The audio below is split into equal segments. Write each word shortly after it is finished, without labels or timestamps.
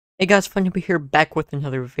Hey guys, Fun Noober here, back with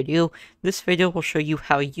another video. This video will show you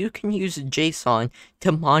how you can use JSON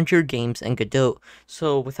to mod your games in Godot.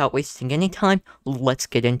 So without wasting any time, let's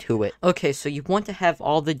get into it. Okay, so you want to have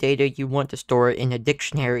all the data you want to store in a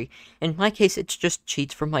dictionary. In my case, it's just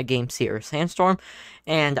cheats for my game Sierra Sandstorm,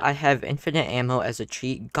 and I have infinite ammo as a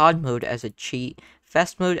cheat, God mode as a cheat,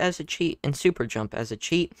 fast mode as a cheat, and super jump as a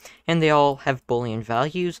cheat, and they all have Boolean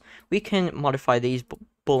values. We can modify these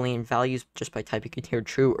Boolean values just by typing in here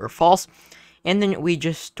true or false, and then we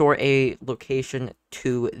just store a location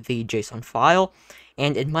to the JSON file,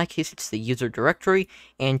 and in my case it's the user directory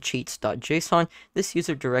and cheats.json. This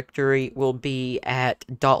user directory will be at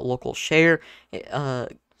 .localshare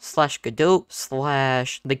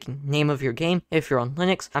 /Godot / the name of your game if you're on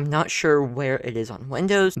Linux. I'm not sure where it is on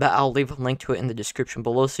Windows, but I'll leave a link to it in the description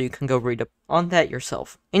below so you can go read up on that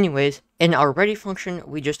yourself. Anyways, in our ready function,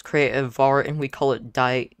 we just create a var and we call it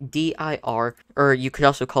dir, or you could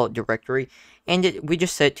also call it directory, and we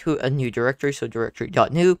just set it to a new directory, so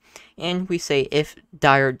directory.new, and we say if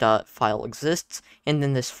dir.file exists, and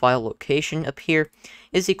then this file location up here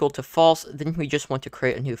is equal to false, then we just want to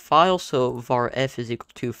create a new file, so var f is equal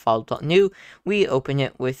to file.new, we open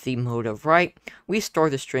it with the mode of write, we store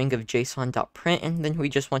the string of json.print, and then we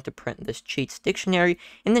just want to print this cheats dictionary,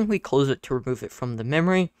 and then we close it to remove it from the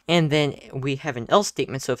memory, and then we have an else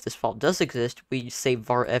statement, so if this file does exist, we say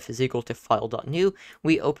var f is equal to file.new,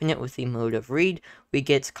 we open it with the mode of read, we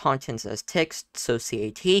get contents as text, so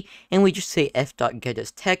cat, and we just say f.get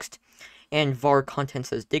as text, and var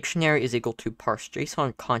contents as dictionary is equal to parse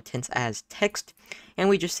JSON contents as text, and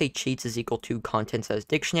we just say cheats is equal to contents as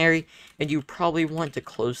dictionary, and you probably want to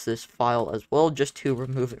close this file as well just to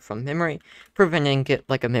remove it from memory, preventing it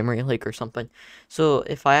like a memory leak or something. So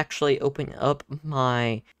if I actually open up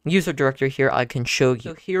my user directory here, I can show you.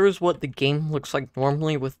 So here's what the game looks like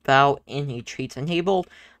normally without any cheats enabled.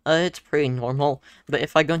 It's pretty normal, but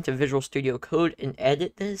if I go into Visual Studio Code and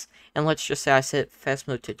edit this, and let's just say I set fast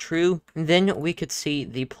mode to true, then we could see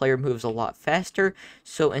the player moves a lot faster.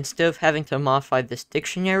 So instead of having to modify this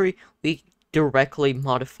dictionary, we directly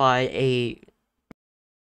modify a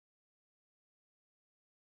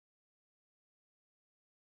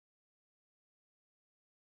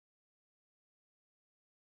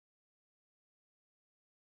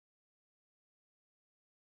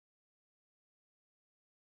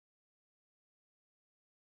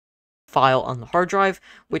file on the hard drive,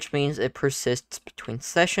 which means it persists between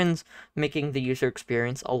sessions, making the user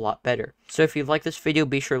experience a lot better. So if you like this video,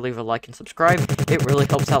 be sure to leave a like and subscribe. It really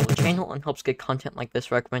helps out the channel and helps get content like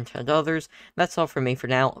this recommended to others. That's all from me for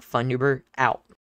now. Fun Noober out.